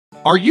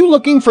Are you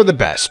looking for the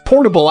best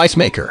portable ice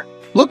maker?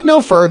 Look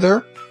no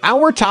further.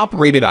 Our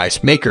top-rated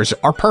ice makers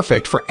are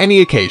perfect for any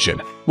occasion,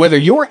 whether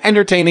you're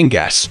entertaining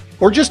guests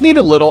or just need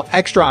a little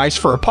extra ice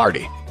for a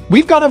party.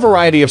 We've got a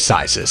variety of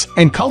sizes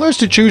and colors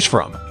to choose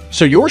from,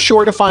 so you're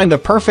sure to find the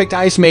perfect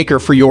ice maker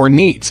for your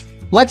needs.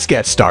 Let's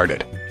get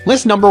started.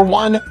 List number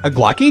 1.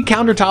 AGLUCKY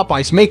Countertop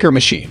Ice Maker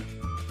Machine.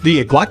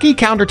 The AGLUCKY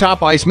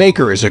Countertop Ice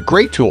Maker is a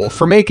great tool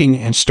for making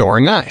and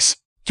storing ice.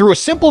 Through a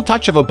simple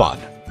touch of a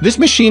button, this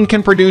machine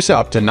can produce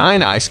up to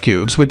 9 ice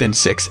cubes within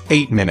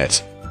 6-8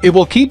 minutes. It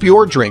will keep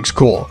your drinks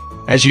cool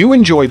as you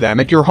enjoy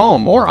them at your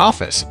home or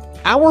office.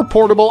 Our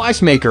portable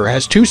ice maker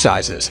has 2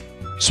 sizes,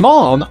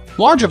 small and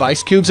large, of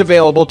ice cubes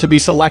available to be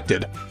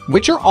selected,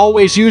 which are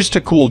always used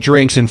to cool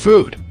drinks and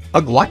food.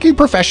 AGLUCKY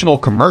Professional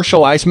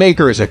Commercial Ice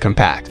Maker is a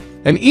compact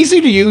and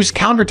easy-to-use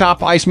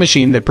countertop ice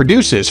machine that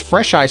produces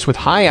fresh ice with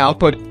high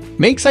output,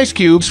 makes ice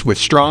cubes with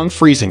strong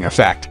freezing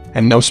effect,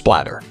 and no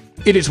splatter.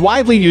 It is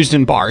widely used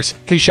in bars,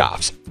 tea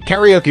shops,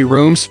 karaoke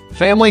rooms,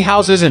 family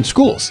houses, and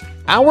schools.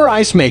 Our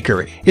ice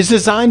maker is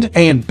designed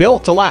and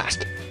built to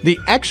last. The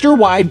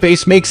extra-wide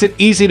base makes it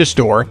easy to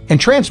store and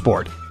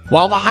transport,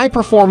 while the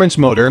high-performance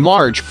motor and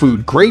large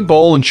food-grade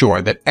bowl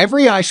ensure that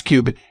every ice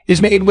cube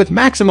is made with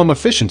maximum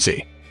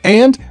efficiency.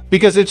 And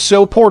because it's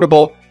so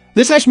portable,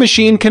 this ice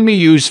machine can be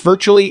used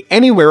virtually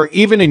anywhere,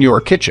 even in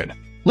your kitchen.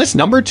 List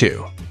number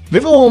 2.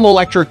 VIVOHOME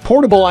Electric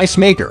Portable Ice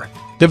Maker.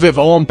 The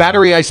VIVOHOME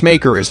Battery Ice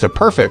Maker is the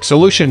perfect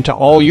solution to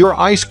all your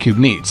ice cube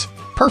needs.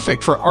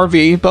 Perfect for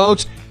RV,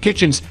 boats,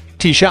 kitchens,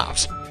 tea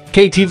shops,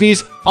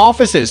 KTVs,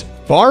 offices,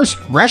 bars,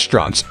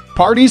 restaurants,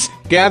 parties,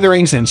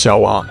 gatherings, and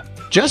so on.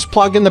 Just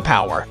plug in the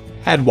power,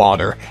 add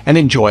water, and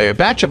enjoy a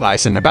batch of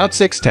ice in about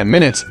 6-10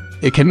 minutes.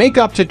 It can make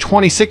up to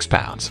 26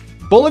 pounds.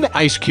 Bullet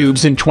ice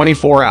cubes in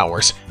 24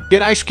 hours.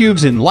 Get ice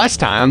cubes in less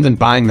time than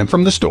buying them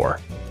from the store.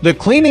 The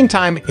cleaning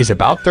time is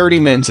about 30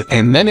 minutes,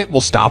 and then it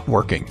will stop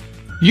working.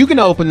 You can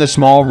open the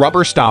small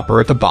rubber stopper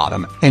at the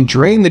bottom and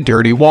drain the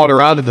dirty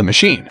water out of the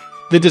machine.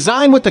 The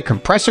design with the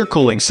compressor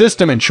cooling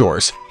system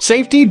ensures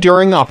safety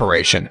during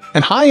operation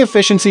and high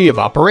efficiency of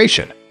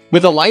operation.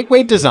 With a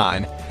lightweight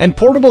design and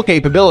portable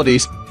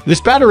capabilities,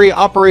 this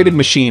battery-operated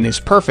machine is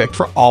perfect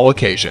for all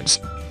occasions.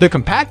 The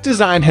compact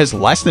design has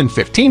less than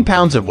 15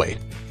 pounds of weight,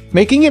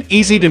 making it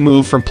easy to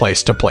move from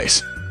place to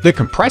place. The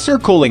compressor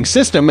cooling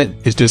system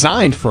is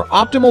designed for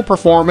optimal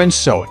performance,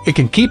 so it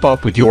can keep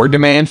up with your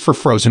demand for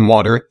frozen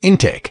water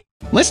intake.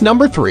 List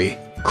number 3.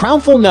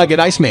 CROWNFUL Nugget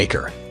Ice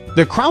Maker.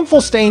 The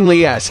CROWNFUL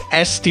Stainless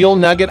Steel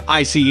Nugget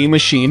ICE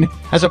machine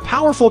has a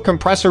powerful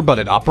compressor, but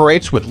it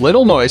operates with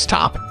little noise.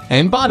 Top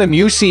and bottom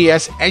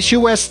UCS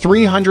SUS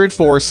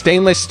 304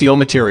 stainless steel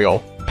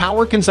material.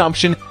 Power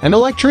consumption and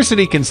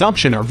electricity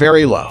consumption are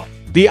very low.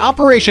 The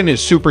operation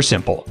is super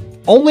simple.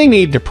 Only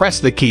need to press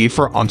the key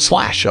for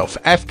on/off.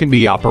 F can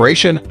be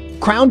operation.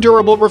 Crown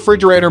Durable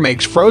Refrigerator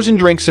makes frozen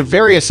drinks of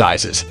various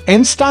sizes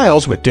and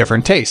styles with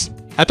different tastes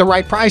at the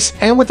right price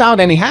and without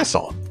any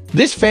hassle.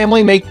 This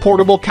family-make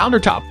portable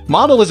countertop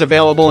model is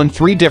available in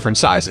 3 different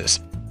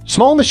sizes.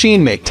 Small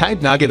machine make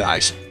type nugget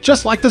ice,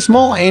 just like the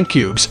small ant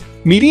cubes.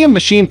 Medium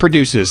machine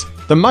produces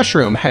the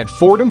mushroom head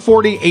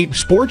 448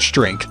 sports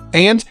drink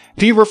and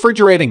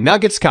de-refrigerating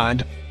nuggets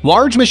kind.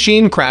 Large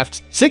machine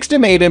crafts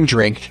 6-8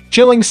 drink,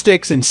 chilling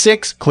sticks, and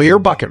 6 clear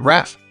bucket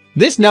ref.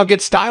 This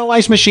nugget-style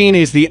ice machine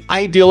is the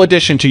ideal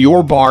addition to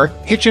your bar,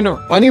 kitchen,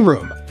 or any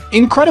room.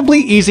 Incredibly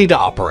easy to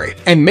operate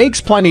and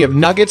makes plenty of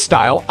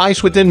nugget-style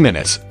ice within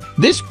minutes.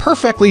 This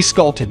perfectly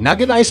sculpted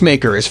nugget ice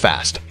maker is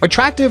fast,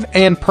 attractive,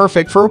 and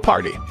perfect for a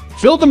party.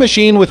 Fill the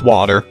machine with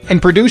water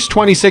and produce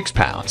 26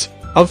 pounds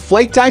of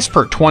flaked ice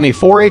per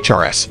 24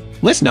 HRS.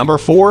 List number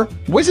 4.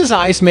 WIZZ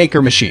Ice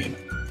Maker Machine.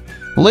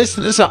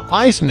 List this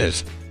ice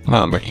is The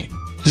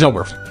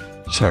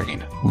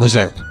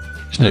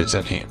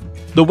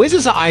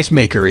WIZZ Ice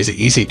Maker is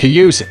easy to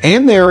use,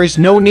 and there is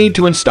no need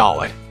to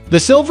install it. The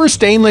silver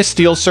stainless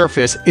steel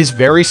surface is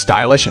very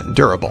stylish and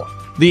durable.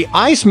 The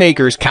ice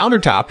maker's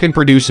countertop can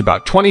produce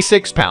about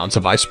 26 pounds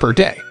of ice per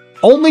day.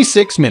 Only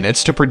 6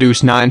 minutes to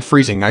produce 9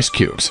 freezing ice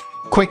cubes.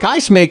 Quick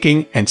ice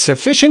making and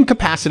sufficient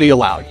capacity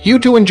allow you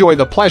to enjoy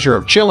the pleasure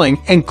of chilling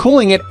and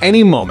cooling at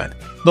any moment.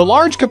 The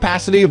large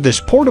capacity of this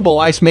portable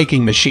ice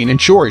making machine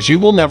ensures you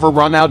will never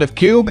run out of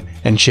cube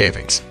and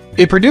shavings.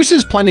 It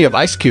produces plenty of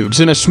ice cubes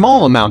in a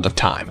small amount of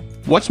time.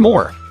 What's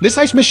more, this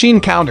ice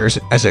machine counters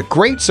as a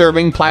great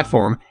serving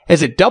platform,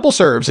 as it double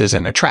serves as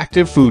an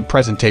attractive food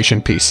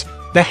presentation piece.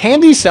 The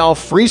handy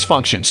self-freeze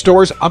function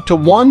stores up to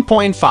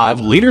 1.5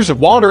 liters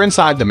of water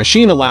inside the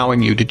machine,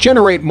 allowing you to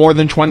generate more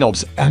than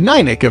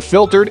 9 of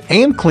filtered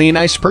and clean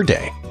ice per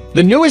day.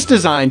 The newest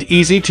designed,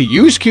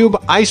 easy-to-use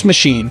cube ice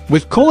machine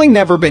with cooling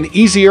never been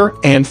easier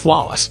and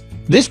flawless.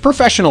 This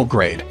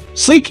professional-grade,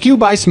 sleek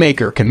cube ice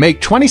maker can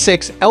make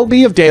 26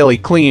 lb of daily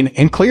clean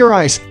and clear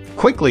ice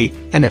quickly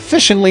and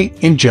efficiently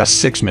in just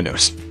 6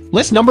 minutes.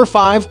 List number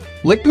 5.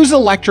 LITBOOS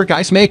Electric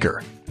Ice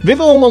Maker.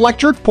 VIVOHOME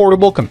Electric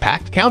Portable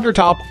Compact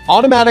Countertop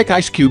Automatic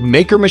Ice Cube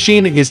Maker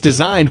Machine is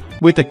designed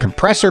with a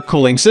compressor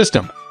cooling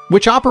system,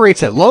 which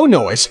operates at low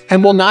noise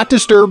and will not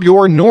disturb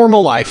your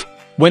normal life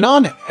When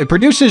on, it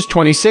produces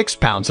 26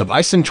 pounds of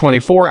ice in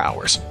 24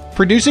 hours,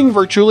 producing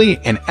virtually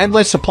an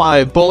endless supply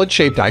of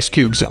bullet-shaped ice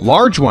cubes. A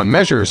large one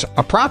measures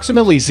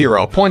approximately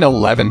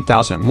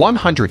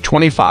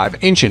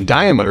 0.11125 in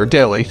diameter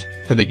daily,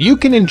 so that you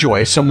can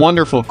enjoy some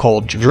wonderful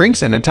cold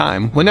drinks in a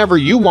time whenever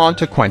you want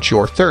to quench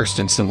your thirst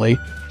instantly.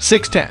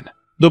 610.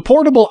 The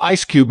portable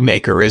ice cube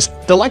maker is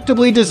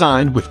delectably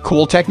designed with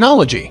cool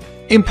technology,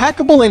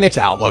 impeccable in its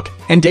outlook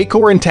and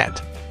decor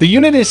intent. The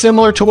unit is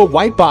similar to a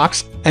white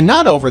box and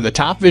not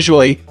over-the-top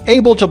visually,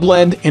 able to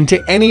blend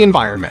into any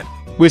environment.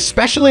 With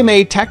specially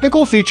made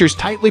technical features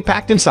tightly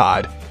packed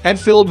inside and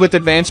filled with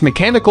advanced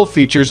mechanical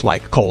features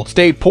like cold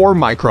state pour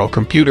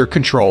microcomputer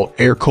control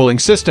air cooling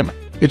system,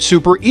 it's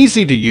super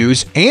easy to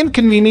use and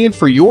convenient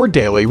for your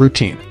daily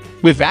routine.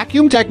 With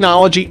vacuum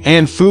technology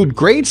and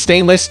food-grade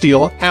stainless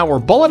steel, our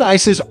bullet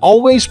ice is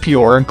always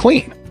pure and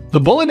clean.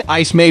 The bullet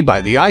ice made by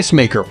the ice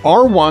maker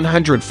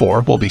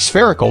R104 will be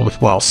spherical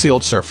with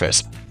well-sealed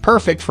surface,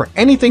 perfect for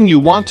anything you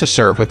want to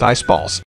serve with ice balls.